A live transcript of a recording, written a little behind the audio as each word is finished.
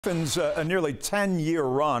A nearly 10-year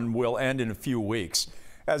run will end in a few weeks.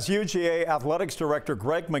 As UGA Athletics Director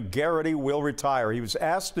Greg McGarity will retire, he was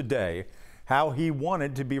asked today how he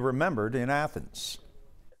wanted to be remembered in Athens.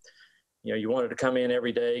 You know, you wanted to come in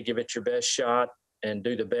every day, give it your best shot, and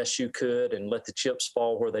do the best you could and let the chips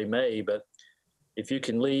fall where they may. But if you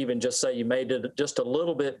can leave and just say you made it just a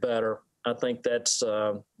little bit better, I think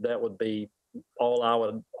that would be all I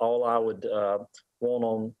would want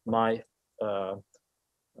on my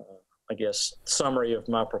I guess, summary of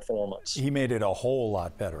my performance. He made it a whole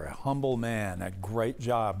lot better. A humble man, a great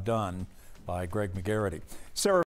job done by Greg McGarity. Sarah